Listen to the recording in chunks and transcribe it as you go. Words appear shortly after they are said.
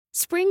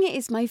Spring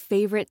is my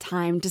favorite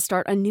time to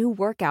start a new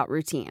workout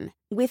routine.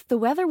 With the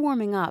weather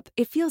warming up,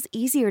 it feels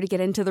easier to get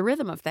into the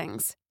rhythm of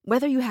things.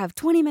 Whether you have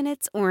 20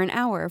 minutes or an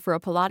hour for a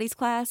Pilates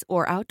class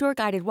or outdoor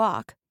guided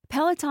walk,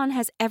 Peloton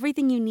has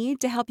everything you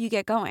need to help you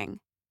get going.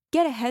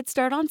 Get a head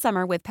start on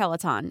summer with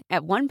Peloton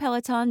at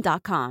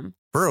onepeloton.com.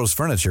 Burrow's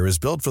furniture is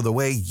built for the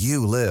way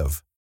you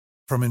live.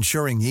 From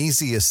ensuring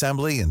easy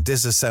assembly and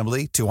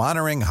disassembly to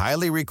honoring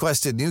highly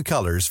requested new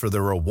colors for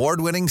their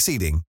award-winning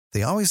seating,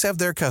 they always have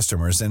their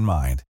customers in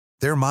mind.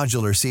 Their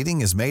modular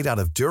seating is made out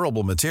of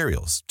durable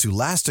materials to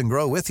last and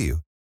grow with you.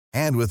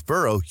 And with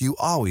Burrow, you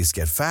always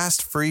get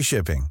fast, free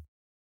shipping.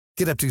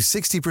 Get up to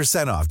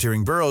 60% off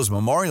during Burrow's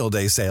Memorial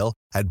Day sale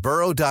at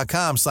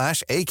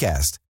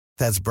burrow.com/ACAST.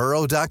 That's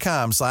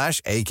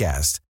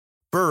burrow.com/ACAST.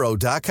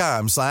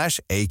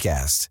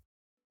 burrow.com/ACAST.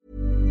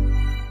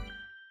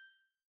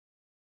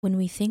 When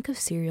we think of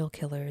serial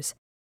killers,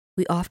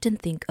 we often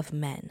think of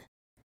men.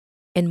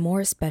 And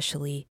more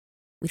especially,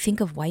 we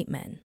think of white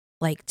men,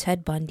 like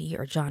Ted Bundy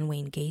or John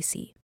Wayne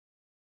Gacy.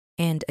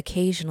 And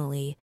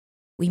occasionally,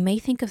 we may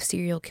think of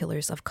serial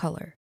killers of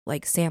color,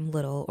 like Sam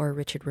Little or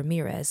Richard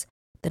Ramirez,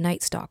 the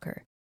Night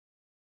Stalker.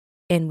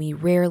 And we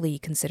rarely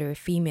consider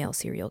female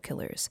serial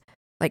killers,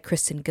 like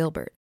Kristen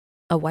Gilbert,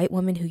 a white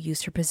woman who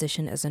used her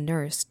position as a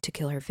nurse to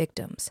kill her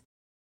victims.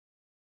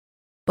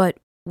 But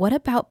what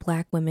about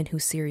Black women who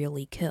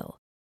serially kill?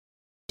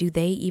 Do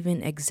they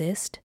even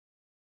exist?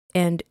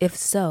 And if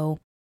so,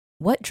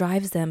 what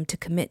drives them to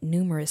commit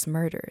numerous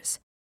murders?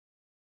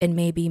 And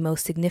maybe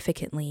most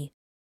significantly,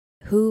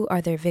 who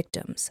are their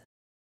victims?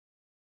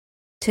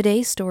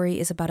 Today's story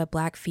is about a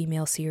Black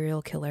female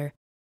serial killer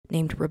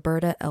named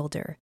Roberta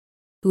Elder,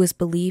 who is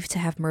believed to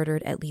have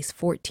murdered at least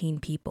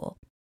 14 people.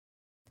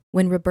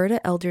 When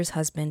Roberta Elder's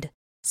husband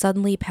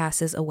suddenly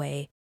passes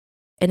away,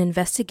 an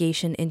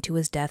investigation into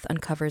his death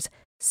uncovers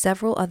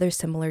several other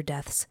similar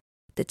deaths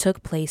that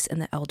took place in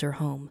the Elder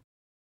home,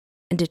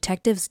 and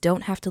detectives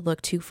don't have to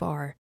look too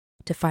far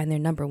to find their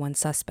number one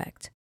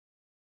suspect.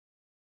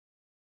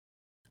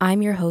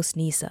 I'm your host,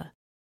 Nisa.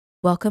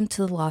 Welcome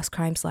to the Lost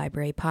Crimes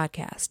Library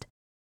podcast.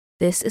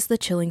 This is the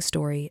chilling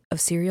story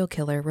of serial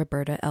killer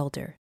Roberta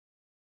Elder.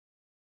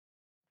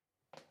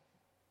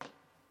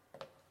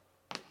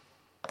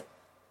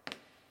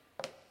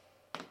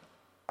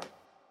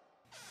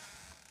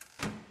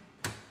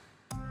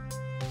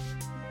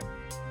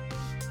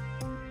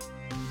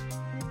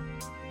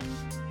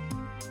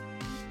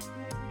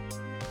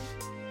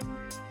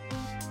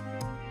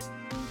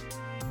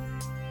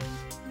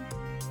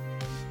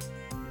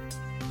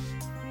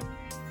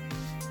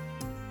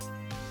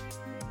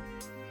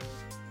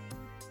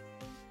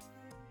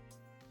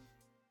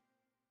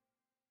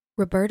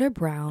 Roberta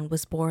Brown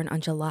was born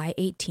on July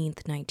 18,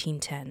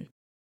 1910.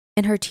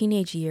 In her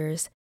teenage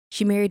years,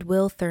 she married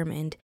Will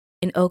Thurmond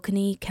in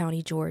Oconee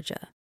County,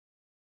 Georgia.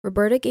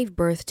 Roberta gave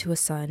birth to a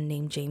son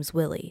named James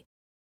Willie,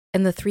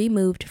 and the three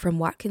moved from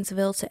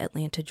Watkinsville to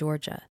Atlanta,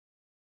 Georgia.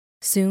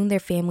 Soon their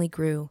family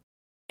grew,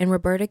 and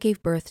Roberta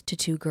gave birth to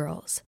two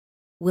girls,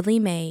 Willie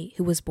Mae,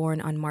 who was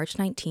born on March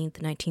 19,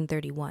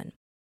 1931,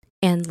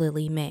 and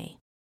Lily Mae.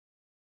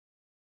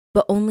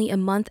 But only a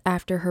month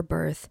after her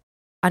birth,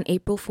 on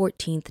April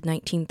 14,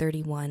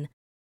 1931,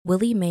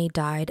 Willie Mae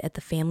died at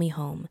the family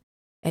home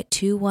at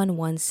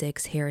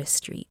 2116 Harris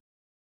Street.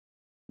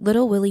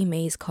 Little Willie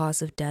Mae's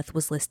cause of death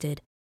was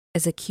listed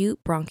as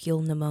acute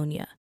bronchial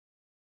pneumonia.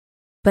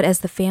 But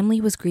as the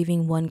family was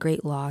grieving one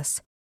great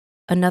loss,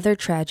 another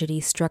tragedy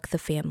struck the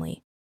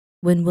family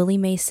when Willie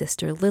Mae's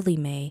sister, Lily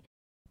Mae,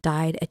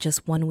 died at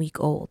just 1 week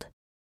old.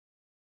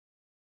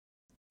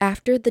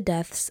 After the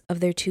deaths of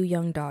their two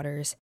young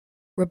daughters,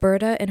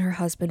 Roberta and her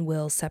husband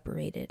Will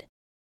separated.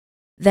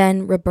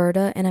 Then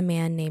Roberta and a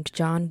man named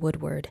John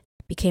Woodward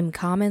became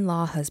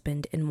common-law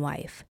husband and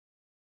wife.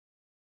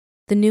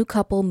 The new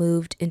couple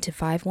moved into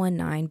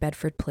 519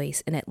 Bedford Place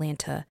in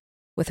Atlanta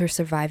with her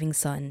surviving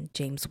son,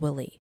 James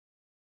Willie.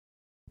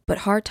 But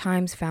hard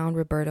times found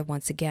Roberta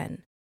once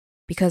again,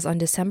 because on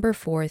December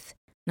 4th,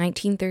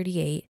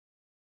 1938,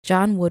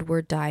 John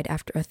Woodward died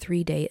after a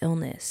 3-day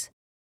illness.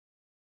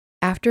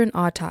 After an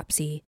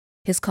autopsy,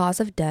 his cause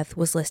of death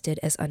was listed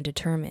as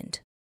undetermined.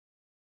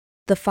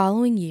 The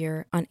following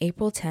year, on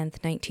April 10,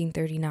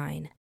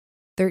 1939,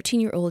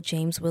 13-year-old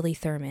James Willie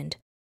Thurmond,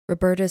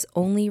 Roberta's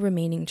only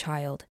remaining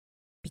child,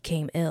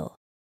 became ill.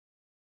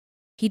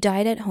 He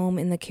died at home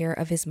in the care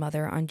of his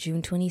mother on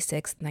June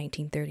 26,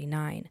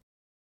 1939.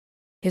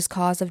 His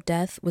cause of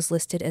death was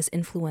listed as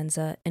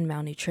influenza and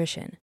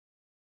malnutrition.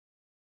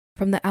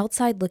 From the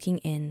outside looking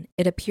in,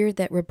 it appeared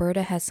that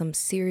Roberta had some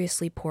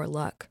seriously poor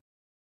luck,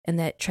 and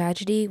that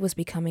tragedy was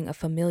becoming a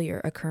familiar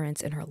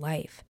occurrence in her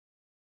life.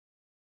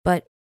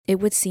 But it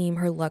would seem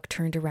her luck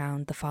turned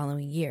around the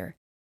following year,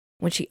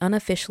 when she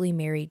unofficially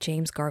married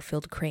James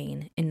Garfield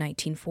Crane in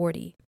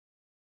 1940.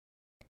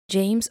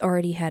 James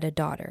already had a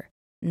daughter,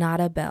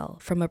 Nada Bell,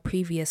 from a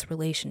previous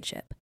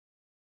relationship.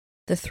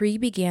 The three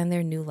began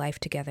their new life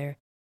together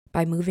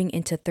by moving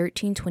into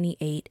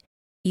 1328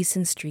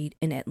 Easton Street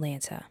in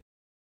Atlanta.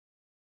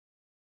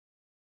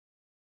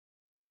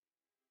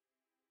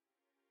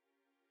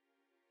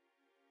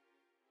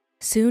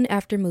 Soon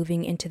after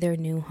moving into their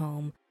new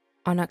home,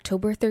 on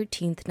October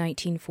 13,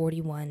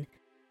 1941,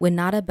 when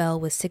Nada Bell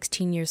was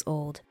 16 years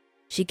old,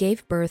 she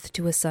gave birth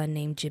to a son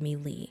named Jimmy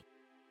Lee.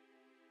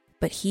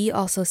 But he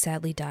also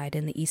sadly died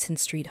in the Easton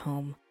Street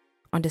home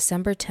on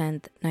December 10,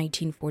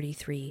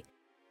 1943,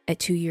 at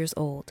 2 years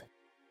old.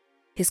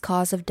 His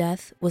cause of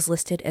death was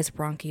listed as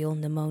bronchial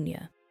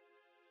pneumonia.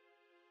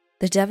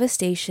 The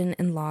devastation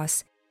and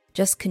loss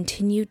just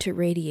continued to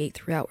radiate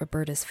throughout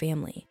Roberta's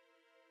family.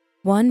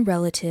 One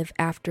relative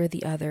after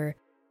the other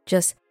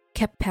just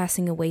kept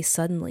passing away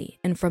suddenly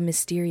and from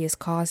mysterious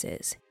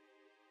causes.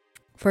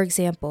 For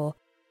example,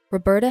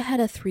 Roberta had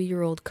a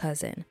 3-year-old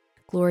cousin,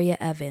 Gloria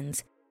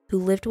Evans, who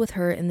lived with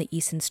her in the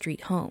Easton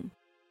Street home.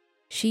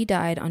 She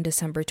died on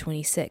December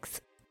 26,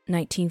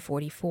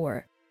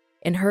 1944,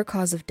 and her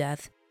cause of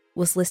death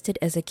was listed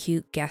as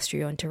acute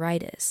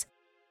gastroenteritis.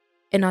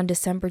 And on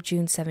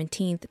June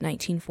 17,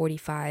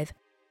 1945,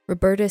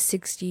 Roberta's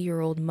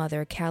 60-year-old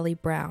mother, Callie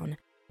Brown,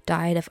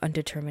 died of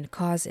undetermined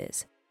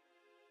causes.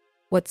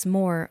 What's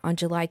more, on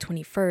July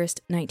 21,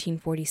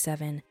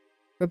 1947,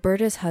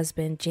 Roberta's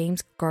husband,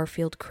 James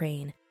Garfield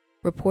Crane,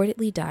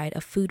 reportedly died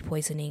of food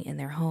poisoning in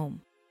their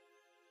home.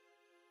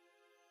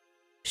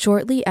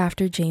 Shortly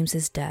after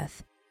James's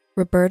death,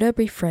 Roberta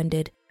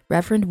befriended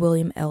Reverend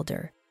William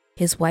Elder,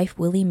 his wife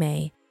Willie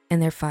Mae,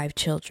 and their 5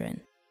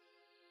 children.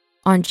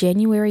 On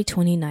January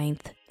 29,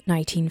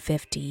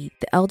 1950,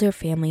 the Elder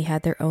family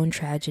had their own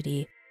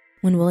tragedy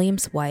when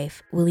William's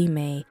wife, Willie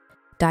Mae,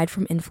 died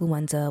from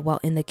influenza while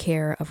in the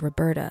care of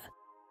Roberta.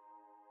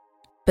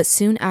 But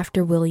soon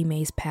after Willie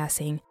Mae's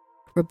passing,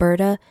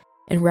 Roberta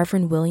and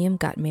Reverend William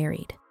got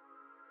married.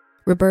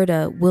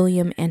 Roberta,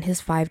 William, and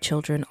his 5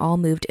 children all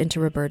moved into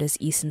Roberta's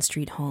Easton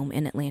Street home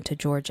in Atlanta,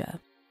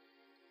 Georgia.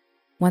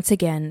 Once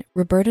again,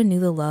 Roberta knew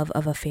the love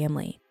of a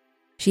family.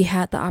 She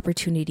had the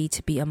opportunity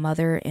to be a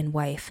mother and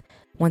wife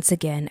once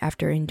again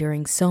after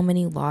enduring so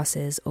many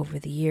losses over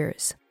the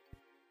years.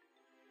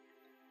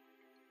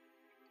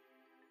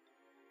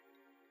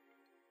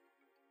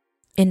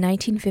 In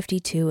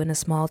 1952, in a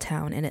small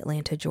town in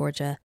Atlanta,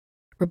 Georgia,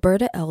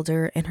 Roberta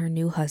Elder and her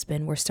new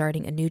husband were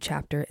starting a new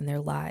chapter in their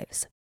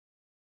lives.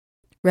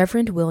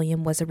 Reverend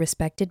William was a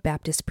respected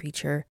Baptist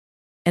preacher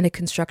and a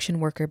construction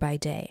worker by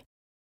day.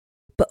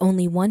 But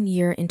only 1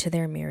 year into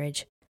their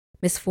marriage,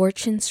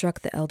 misfortune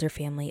struck the Elder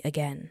family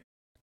again.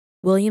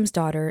 William's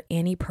daughter,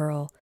 Annie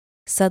Pearl,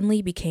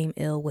 suddenly became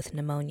ill with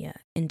pneumonia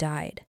and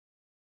died.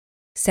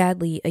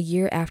 Sadly, a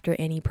year after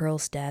Annie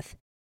Pearl's death,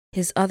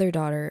 his other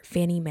daughter,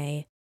 Fannie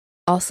Mae,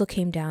 also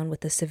came down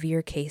with a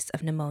severe case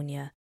of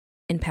pneumonia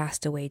and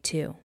passed away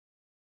too.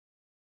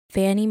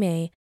 Fannie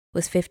Mae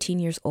was 15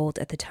 years old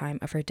at the time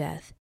of her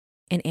death,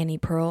 and Annie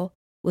Pearl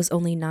was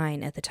only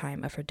 9 at the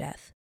time of her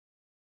death.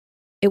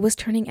 It was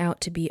turning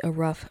out to be a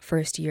rough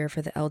first year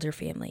for the Elder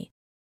family.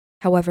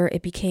 However,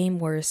 it became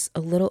worse a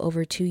little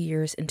over 2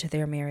 years into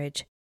their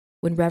marriage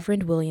when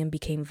Reverend William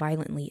became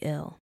violently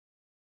ill.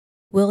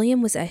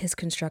 William was at his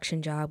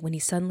construction job when he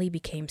suddenly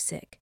became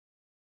sick.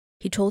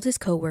 He told his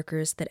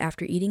co-workers that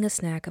after eating a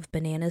snack of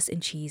bananas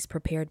and cheese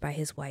prepared by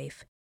his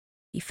wife,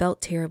 he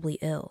felt terribly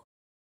ill.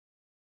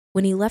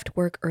 When he left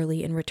work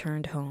early and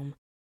returned home,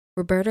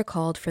 Roberta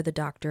called for the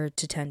doctor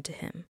to tend to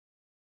him.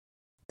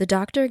 The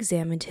doctor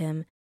examined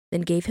him,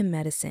 then gave him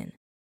medicine,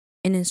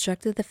 and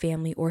instructed the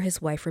family or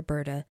his wife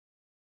Roberta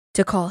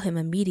to call him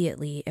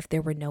immediately if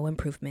there were no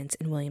improvements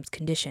in William's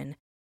condition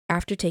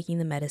after taking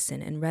the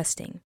medicine and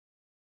resting.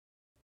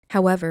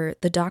 However,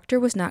 the doctor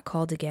was not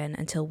called again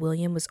until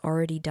William was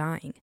already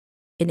dying,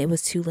 and it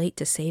was too late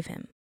to save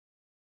him.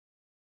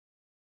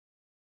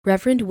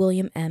 Reverend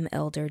William M.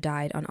 Elder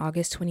died on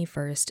August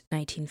 21,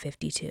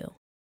 1952.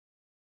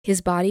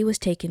 His body was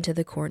taken to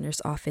the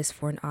coroner's office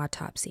for an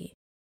autopsy.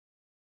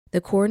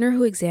 The coroner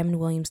who examined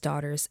William's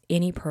daughters,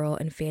 Annie Pearl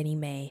and Fannie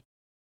Mae,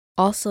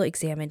 also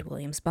examined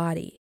William's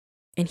body,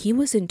 and he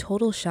was in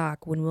total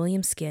shock when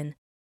William's skin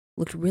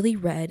looked really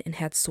red and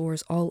had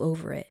sores all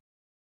over it,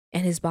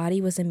 and his body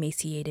was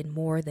emaciated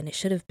more than it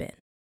should have been.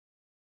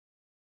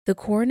 The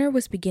coroner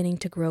was beginning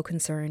to grow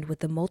concerned with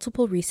the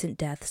multiple recent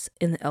deaths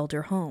in the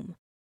Elder home.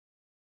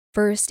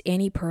 First,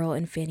 Annie Pearl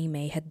and Fannie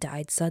Mae had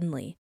died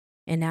suddenly,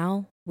 and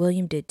now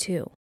William did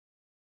too.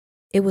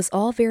 It was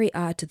all very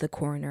odd to the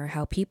coroner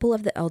how people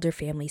of the Elder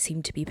family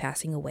seemed to be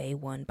passing away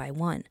one by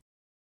one.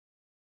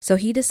 So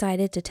he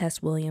decided to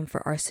test William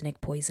for arsenic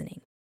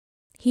poisoning.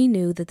 He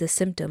knew that the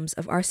symptoms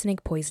of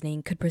arsenic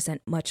poisoning could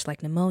present much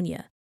like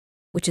pneumonia,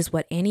 which is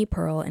what Annie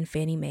Pearl and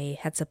Fannie Mae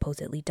had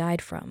supposedly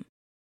died from.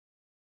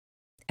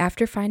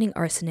 After finding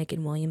arsenic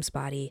in William's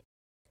body,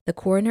 the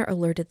coroner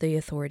alerted the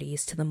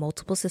authorities to the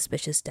multiple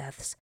suspicious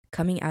deaths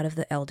coming out of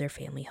the Elder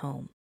family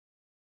home.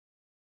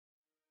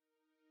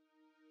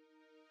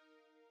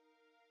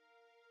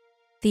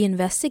 The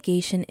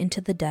investigation into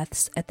the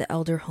deaths at the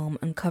Elder home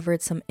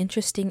uncovered some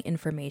interesting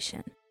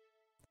information.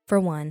 For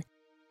one,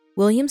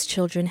 William's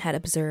children had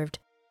observed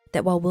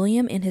that while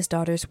William and his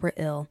daughters were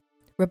ill,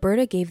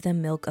 Roberta gave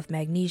them milk of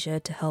magnesia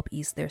to help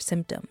ease their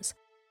symptoms.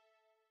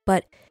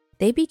 But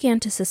they began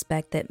to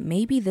suspect that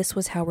maybe this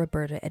was how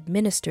Roberta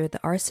administered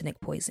the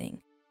arsenic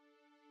poisoning.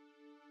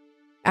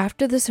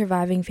 After the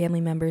surviving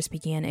family members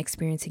began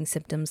experiencing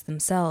symptoms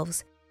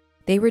themselves,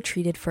 they were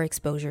treated for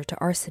exposure to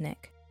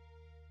arsenic.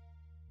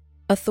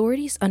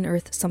 Authorities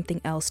unearthed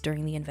something else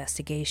during the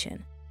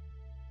investigation.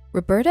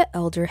 Roberta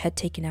Elder had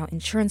taken out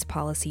insurance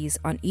policies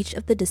on each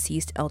of the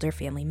deceased Elder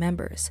family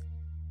members.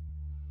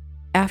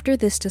 After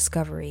this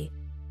discovery,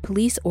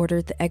 police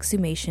ordered the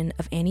exhumation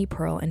of Annie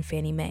Pearl and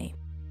Fannie Mae.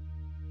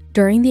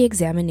 During the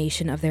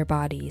examination of their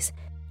bodies,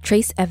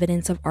 trace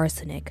evidence of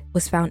arsenic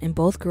was found in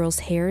both girls'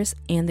 hairs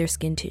and their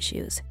skin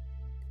tissues.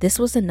 This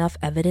was enough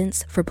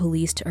evidence for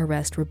police to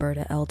arrest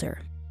Roberta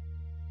Elder.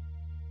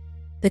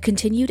 The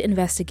continued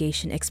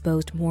investigation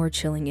exposed more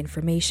chilling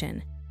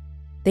information.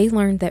 They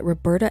learned that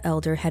Roberta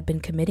Elder had been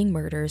committing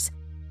murders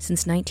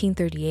since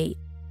 1938,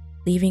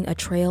 leaving a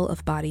trail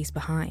of bodies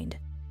behind.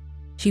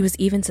 She was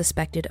even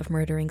suspected of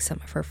murdering some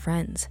of her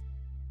friends.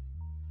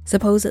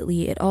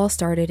 Supposedly, it all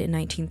started in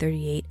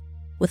 1938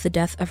 with the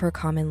death of her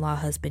common-law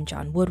husband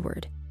John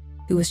Woodward,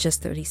 who was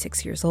just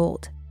 36 years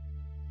old.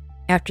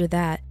 After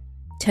that,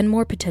 10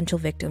 more potential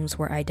victims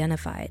were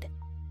identified.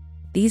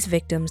 These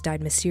victims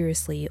died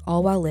mysteriously,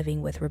 all while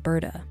living with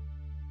Roberta.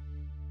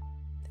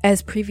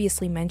 As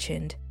previously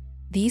mentioned,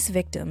 these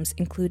victims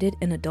included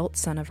an adult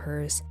son of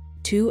hers,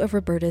 2 of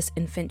Roberta's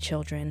infant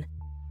children,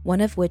 one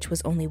of which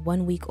was only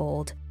 1 week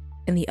old,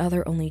 and the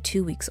other only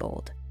 2 weeks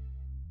old.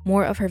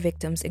 More of her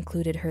victims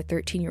included her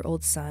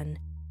 13-year-old son,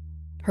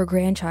 her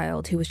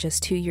grandchild who was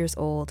just 2 years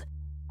old,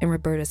 and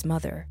Roberta's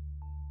mother.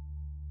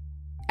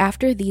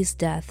 After these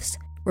deaths,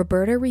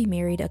 Roberta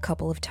remarried a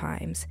couple of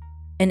times,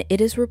 and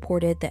it is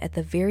reported that at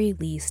the very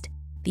least,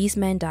 these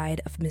men died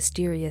of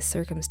mysterious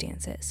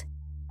circumstances.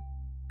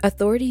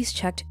 Authorities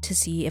checked to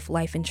see if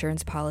life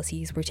insurance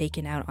policies were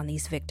taken out on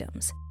these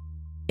victims,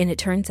 and it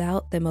turns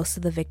out that most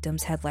of the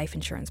victims had life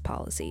insurance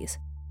policies.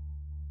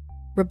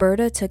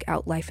 Roberta took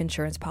out life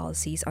insurance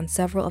policies on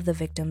several of the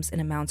victims in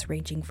amounts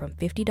ranging from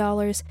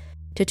 $50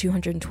 to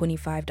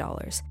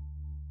 $225,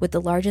 with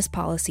the largest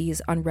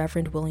policies on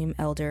Reverend William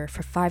Elder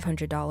for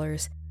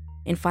 $500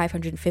 and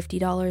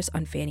 $550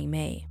 on Fannie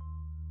Mae.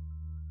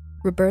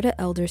 Roberta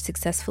Elder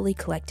successfully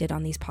collected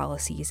on these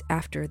policies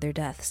after their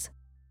deaths.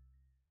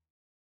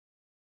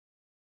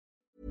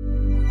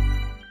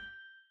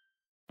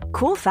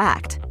 Cool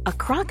fact, a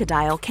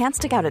crocodile can't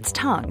stick out its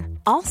tongue.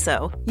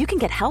 Also, you can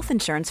get health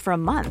insurance for a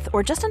month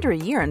or just under a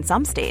year in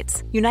some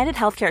states. United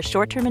Healthcare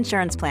short-term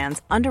insurance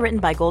plans, underwritten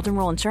by Golden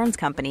Rule Insurance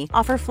Company,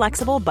 offer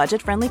flexible,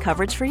 budget-friendly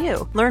coverage for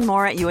you. Learn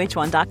more at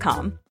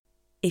uh1.com.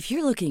 If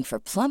you're looking for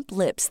plump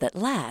lips that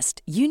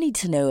last, you need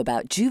to know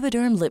about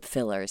Juvederm lip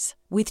fillers.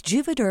 With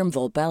Juvederm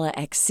Volbella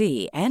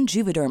XC and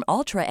Juvederm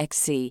Ultra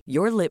XC,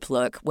 your lip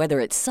look, whether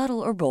it's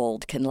subtle or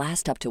bold, can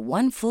last up to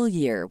 1 full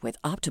year with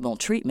optimal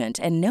treatment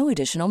and no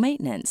additional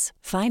maintenance.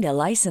 Find a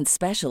licensed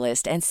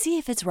specialist and see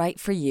if it's right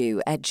for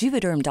you at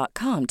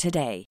Juvederm.com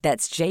today.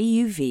 That's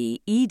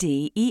JUVEDERM.com.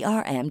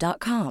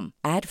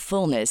 Add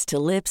fullness to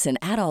lips in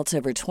adults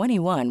over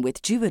 21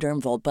 with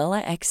Juvederm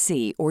Volbella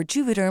XC or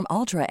Juvederm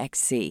Ultra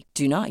XC.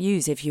 Do not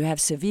use if you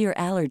have severe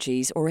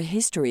allergies or a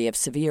history of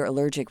severe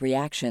allergic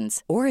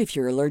reactions, or if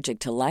you're allergic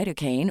to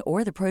lidocaine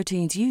or the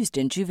proteins used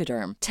in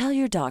Juvederm. Tell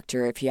your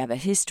doctor if you have a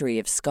history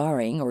of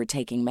scarring or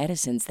taking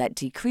medicines that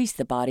decrease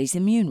the body's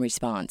immune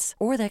response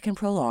or that can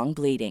prolong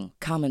bleeding.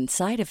 Common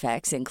side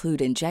effects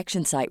include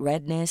injection site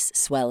redness,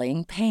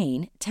 swelling,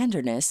 pain,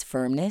 tenderness,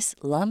 firmness,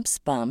 lumps,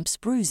 bumps,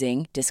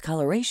 bruising,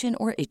 discoloration,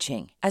 or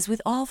itching. As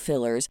with all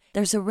fillers,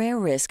 there's a rare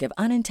risk of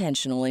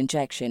unintentional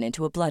injection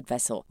into a blood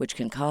vessel, which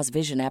can cause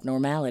vision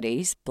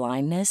abnormalities,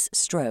 blindness,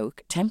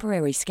 stroke,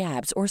 temporary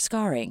scabs, or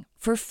scarring.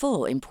 For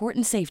full,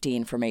 important safety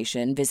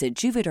information, visit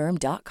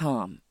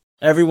Juvederm.com.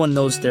 Everyone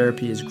knows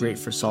therapy is great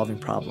for solving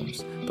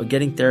problems, but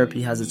getting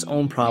therapy has its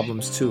own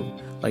problems too,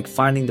 like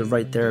finding the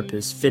right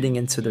therapist, fitting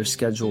into their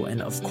schedule,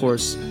 and of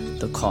course,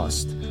 the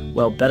cost.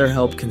 Well,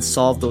 BetterHelp can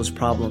solve those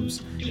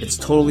problems. It's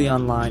totally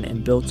online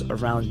and built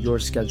around your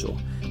schedule.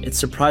 It's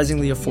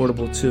surprisingly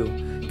affordable too.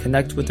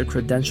 Connect with a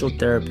credentialed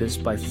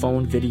therapist by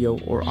phone, video,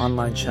 or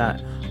online chat,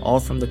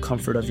 all from the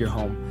comfort of your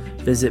home.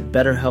 Visit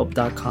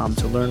BetterHelp.com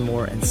to learn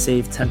more and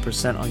save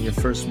 10% on your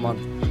first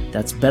month.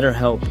 That's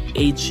BetterHelp,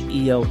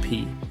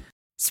 H-E-L-P.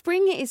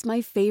 Spring is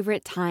my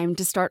favorite time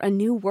to start a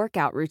new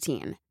workout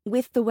routine.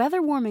 With the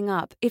weather warming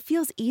up, it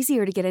feels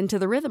easier to get into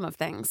the rhythm of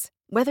things.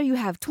 Whether you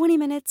have 20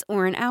 minutes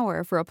or an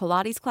hour for a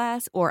Pilates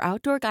class or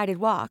outdoor guided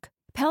walk,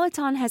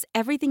 Peloton has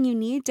everything you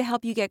need to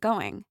help you get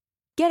going.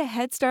 Get a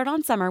head start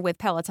on summer with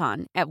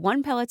Peloton at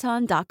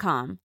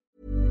onepeloton.com.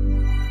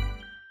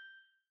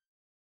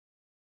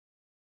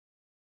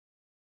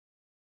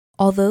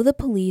 Although the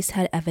police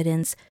had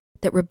evidence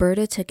that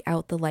Roberta took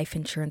out the life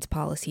insurance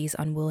policies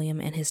on William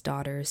and his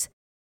daughters,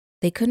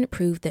 they couldn't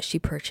prove that she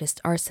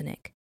purchased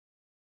arsenic.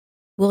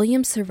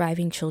 William's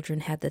surviving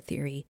children had the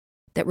theory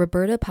that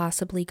Roberta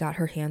possibly got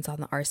her hands on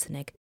the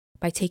arsenic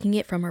by taking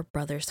it from her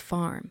brother's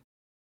farm.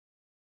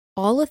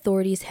 All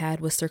authorities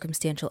had was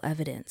circumstantial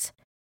evidence.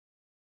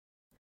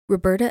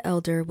 Roberta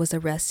Elder was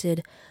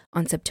arrested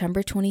on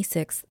September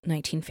 26,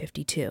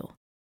 1952.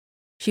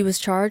 She was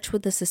charged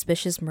with the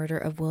suspicious murder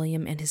of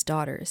William and his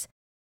daughters,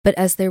 but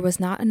as there was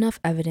not enough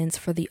evidence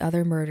for the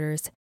other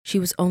murders, she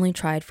was only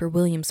tried for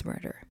William's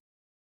murder.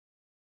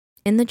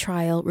 In the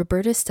trial,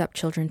 Roberta's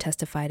stepchildren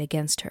testified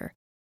against her,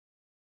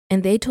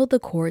 and they told the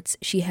courts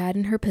she had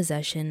in her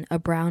possession a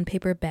brown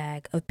paper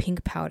bag of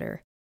pink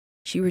powder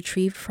she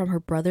retrieved from her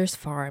brother's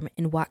farm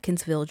in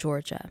Watkinsville,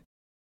 Georgia.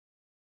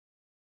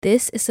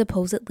 This is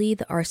supposedly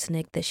the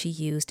arsenic that she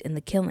used in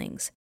the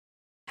killings.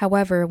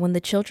 However, when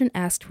the children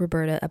asked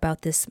Roberta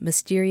about this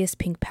mysterious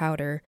pink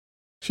powder,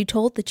 she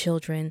told the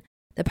children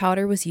the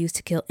powder was used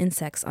to kill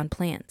insects on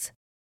plants.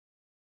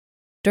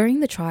 During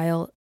the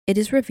trial, it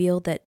is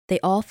revealed that they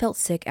all felt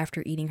sick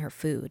after eating her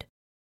food.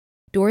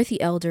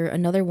 Dorothy Elder,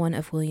 another one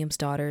of William's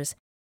daughters,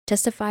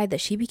 testified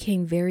that she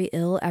became very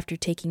ill after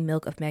taking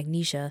milk of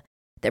magnesia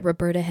that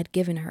Roberta had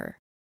given her,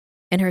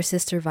 and her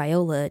sister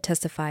Viola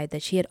testified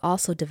that she had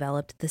also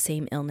developed the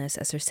same illness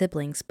as her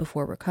siblings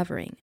before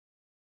recovering.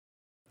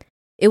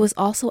 It was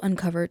also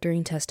uncovered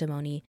during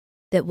testimony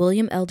that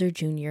William Elder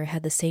Jr.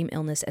 had the same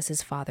illness as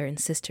his father and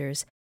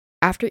sisters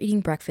after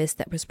eating breakfast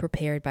that was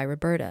prepared by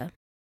Roberta.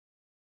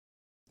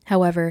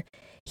 However,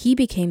 he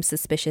became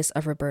suspicious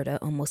of Roberta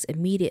almost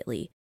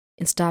immediately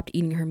and stopped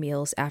eating her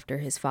meals after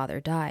his father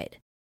died.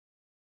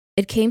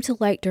 It came to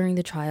light during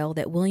the trial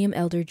that William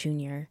Elder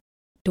Jr.,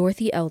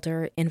 Dorothy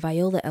Elder, and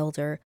Viola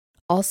Elder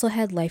also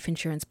had life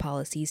insurance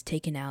policies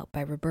taken out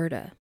by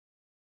Roberta.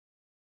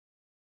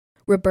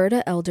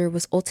 Roberta Elder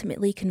was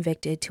ultimately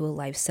convicted to a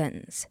life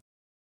sentence.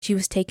 She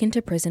was taken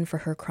to prison for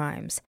her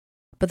crimes,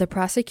 but the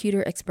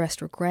prosecutor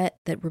expressed regret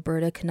that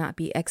Roberta could not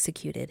be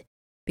executed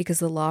because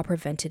the law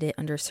prevented it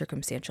under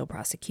circumstantial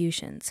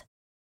prosecutions.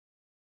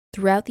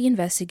 Throughout the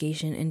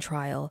investigation and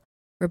trial,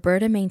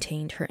 Roberta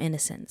maintained her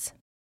innocence.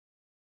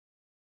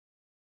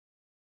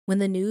 When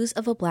the news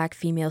of a black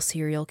female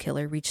serial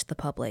killer reached the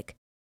public,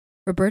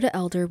 Roberta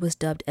Elder was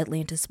dubbed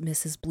Atlanta's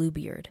Mrs.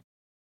 Bluebeard.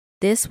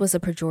 This was a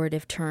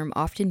pejorative term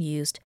often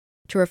used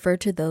to refer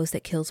to those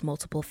that kills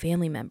multiple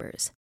family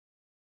members.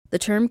 The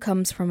term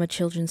comes from a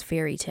children's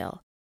fairy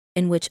tale,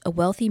 in which a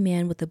wealthy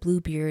man with a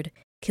blue beard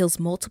kills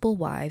multiple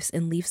wives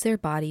and leaves their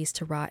bodies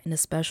to rot in a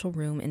special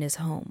room in his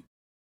home.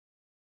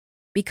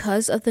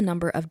 Because of the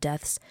number of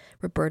deaths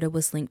Roberta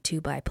was linked to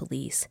by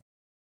police,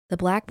 the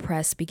black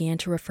press began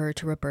to refer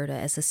to Roberta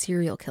as a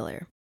serial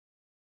killer.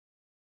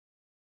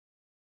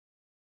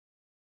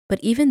 But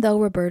even though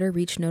Roberta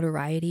reached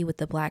notoriety with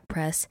the black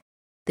press,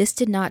 this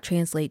did not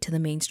translate to the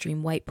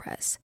mainstream white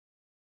press.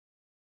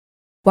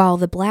 While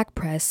the black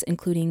press,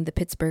 including the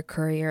Pittsburgh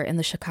Courier and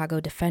the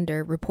Chicago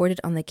Defender, reported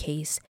on the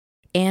case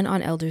and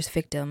on Elder's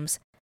victims,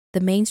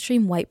 the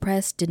mainstream white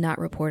press did not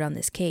report on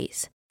this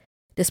case.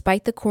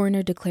 Despite the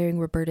coroner declaring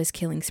Roberta's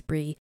killing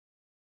spree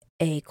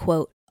a,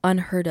 quote,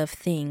 unheard of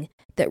thing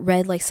that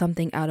read like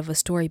something out of a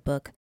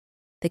storybook,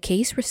 the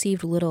case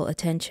received little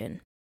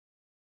attention.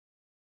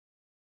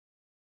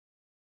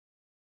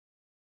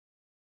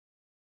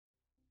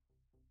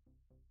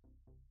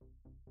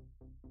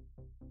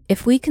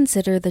 If we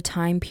consider the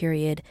time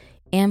period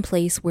and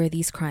place where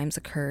these crimes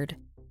occurred,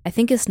 I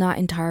think it's not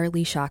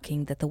entirely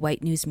shocking that the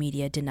white news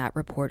media did not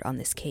report on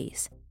this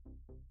case.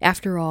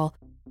 After all,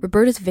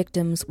 Roberta's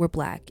victims were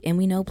black, and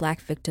we know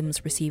black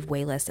victims receive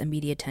way less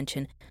media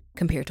attention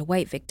compared to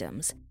white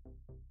victims.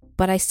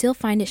 But I still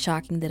find it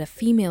shocking that a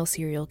female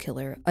serial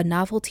killer, a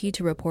novelty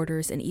to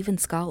reporters and even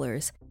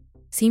scholars,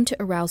 seemed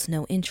to arouse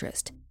no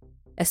interest,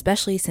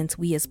 especially since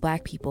we as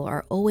black people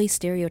are always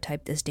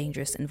stereotyped as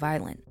dangerous and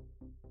violent.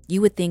 You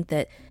would think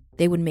that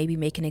they would maybe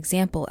make an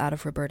example out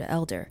of Roberta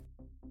Elder,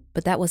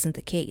 but that wasn't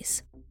the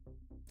case.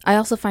 I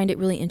also find it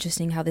really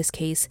interesting how this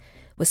case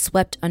was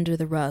swept under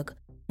the rug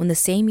when the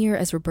same year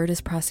as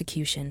Roberta's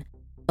prosecution,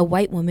 a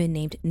white woman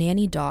named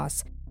Nanny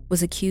Doss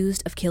was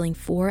accused of killing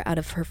 4 out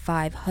of her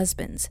 5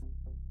 husbands.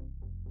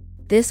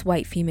 This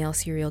white female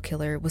serial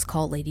killer was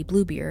called Lady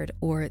Bluebeard,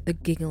 or the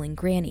Giggling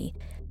Granny,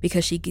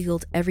 because she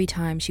giggled every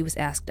time she was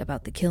asked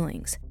about the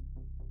killings.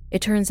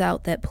 It turns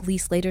out that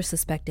police later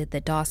suspected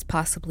that Doss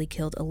possibly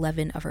killed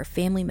 11 of her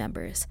family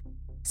members,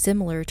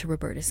 similar to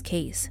Roberta's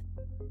case.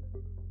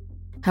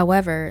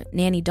 However,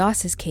 Nanny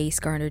Doss's case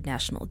garnered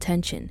national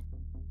attention.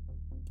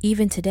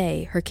 Even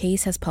today, her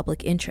case has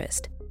public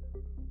interest.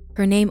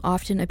 Her name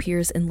often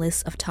appears in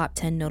lists of top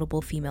 10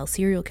 notable female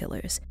serial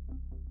killers.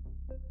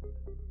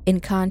 In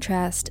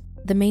contrast,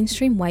 the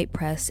mainstream white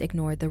press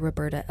ignored the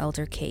Roberta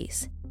Elder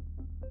case.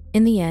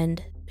 In the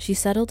end, she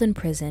settled in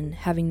prison,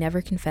 having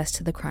never confessed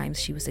to the crimes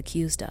she was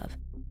accused of,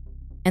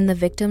 and the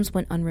victims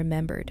went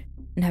unremembered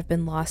and have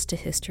been lost to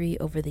history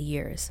over the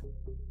years.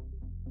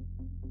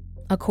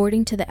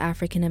 According to the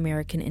African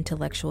American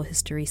Intellectual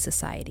History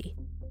Society,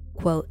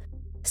 quote,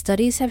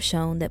 studies have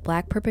shown that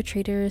black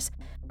perpetrators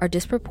are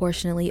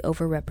disproportionately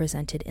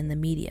overrepresented in the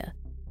media,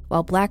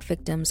 while black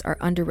victims are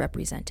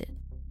underrepresented.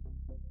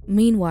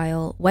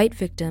 Meanwhile, white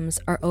victims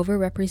are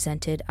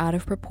overrepresented out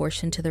of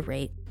proportion to the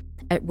rate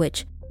at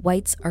which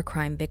whites are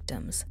crime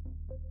victims.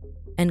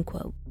 End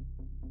quote.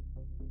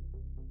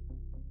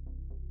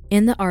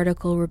 In the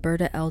article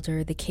Roberta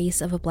Elder, The Case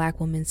of a Black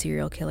Woman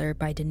Serial Killer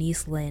by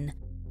Denise Lynn,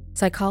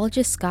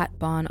 psychologist Scott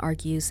Bond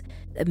argues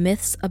that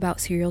myths about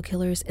serial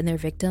killers and their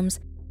victims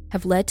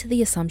have led to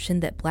the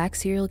assumption that Black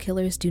serial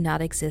killers do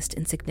not exist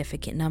in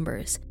significant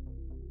numbers.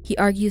 He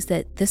argues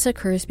that this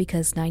occurs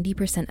because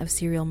 90% of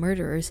serial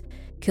murderers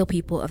kill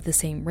people of the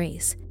same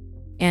race,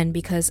 and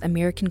because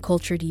American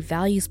culture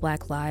devalues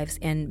Black lives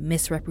and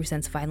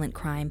misrepresents violent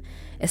crime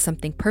as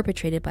something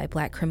perpetrated by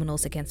Black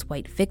criminals against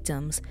white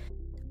victims,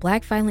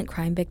 Black violent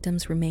crime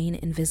victims remain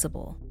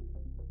invisible.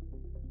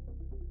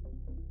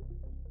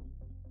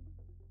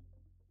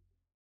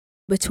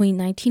 Between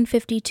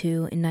 1952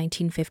 and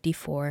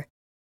 1954,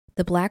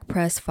 the Black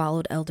press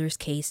followed Elder's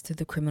case through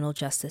the criminal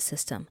justice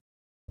system,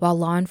 while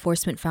law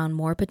enforcement found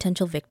more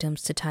potential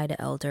victims to tie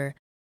to Elder,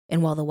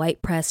 and while the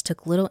white press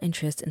took little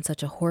interest in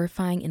such a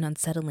horrifying and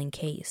unsettling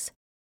case.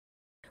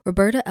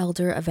 Roberta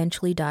Elder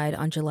eventually died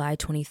on July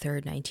 23,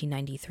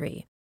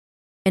 1993.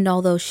 And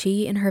although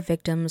she and her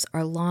victims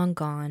are long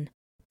gone,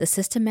 the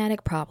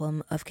systematic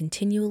problem of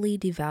continually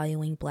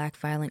devaluing Black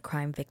violent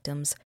crime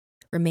victims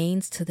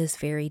remains to this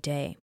very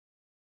day.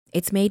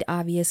 It's made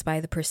obvious by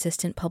the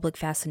persistent public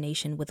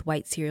fascination with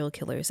white serial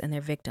killers and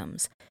their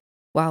victims,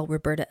 while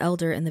Roberta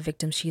Elder and the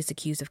victims she is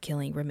accused of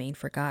killing remain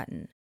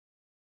forgotten.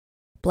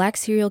 Black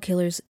serial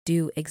killers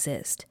do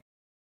exist,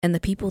 and the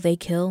people they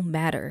kill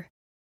matter.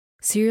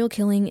 Serial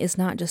killing is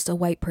not just a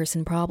white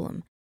person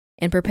problem,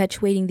 and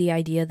perpetuating the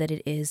idea that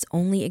it is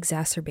only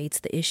exacerbates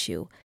the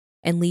issue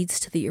and leads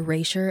to the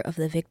erasure of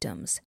the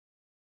victims.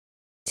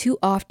 Too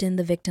often,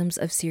 the victims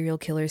of serial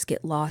killers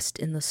get lost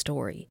in the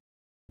story.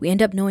 We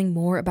end up knowing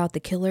more about the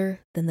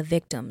killer than the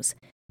victims,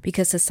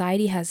 because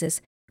society has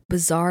this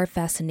bizarre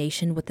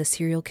fascination with the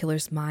serial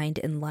killer's mind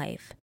and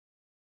life.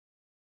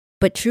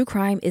 But true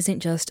crime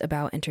isn't just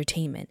about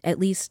entertainment, at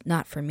least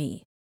not for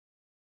me.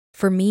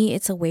 For me,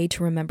 it's a way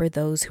to remember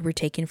those who were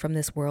taken from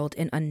this world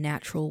in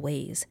unnatural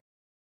ways,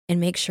 and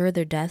make sure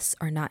their deaths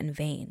are not in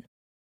vain.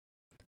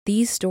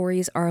 These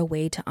stories are a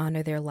way to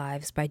honor their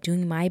lives by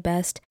doing my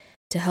best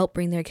to help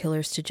bring their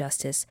killers to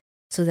justice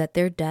so that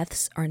their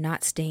deaths are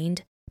not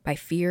stained by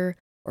fear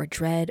or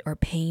dread or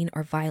pain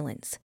or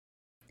violence,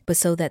 but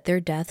so that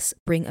their deaths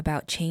bring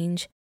about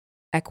change,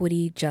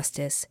 equity,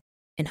 justice,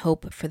 and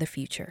hope for the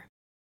future.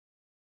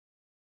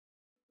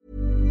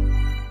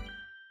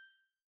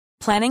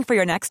 Planning for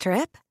your next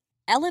trip?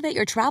 Elevate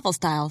your travel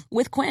style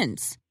with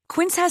Quince.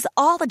 Quince has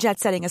all the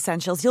jet-setting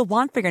essentials you'll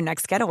want for your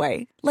next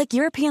getaway, like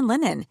European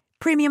linen,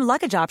 premium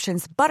luggage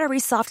options, buttery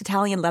soft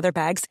Italian leather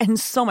bags, and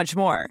so much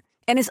more.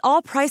 And is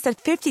all priced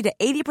at 50 to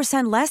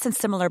 80% less than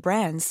similar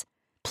brands.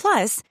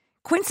 Plus,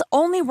 Quince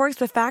only works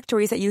with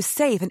factories that use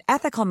safe and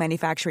ethical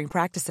manufacturing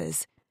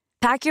practices.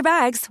 Pack your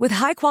bags with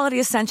high-quality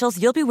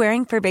essentials you'll be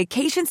wearing for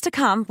vacations to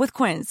come with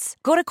Quince.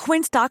 Go to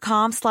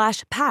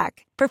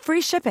quince.com/pack for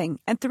free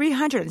shipping and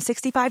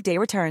 365-day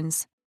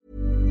returns.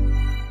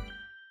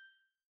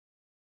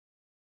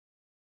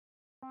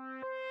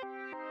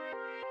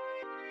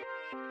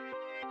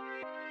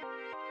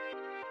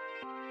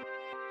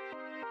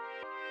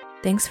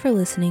 Thanks for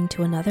listening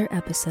to another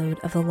episode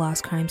of the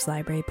Lost Crimes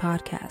Library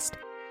podcast.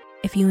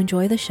 If you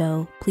enjoy the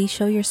show, please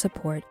show your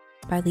support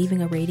by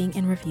leaving a rating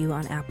and review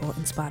on Apple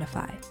and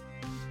Spotify.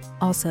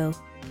 Also,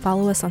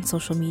 follow us on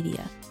social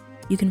media.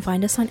 You can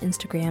find us on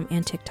Instagram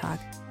and TikTok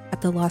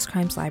at the Lost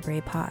Crimes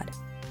Library Pod.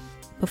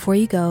 Before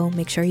you go,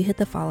 make sure you hit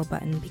the follow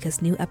button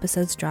because new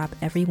episodes drop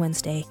every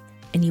Wednesday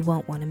and you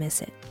won't want to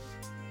miss it.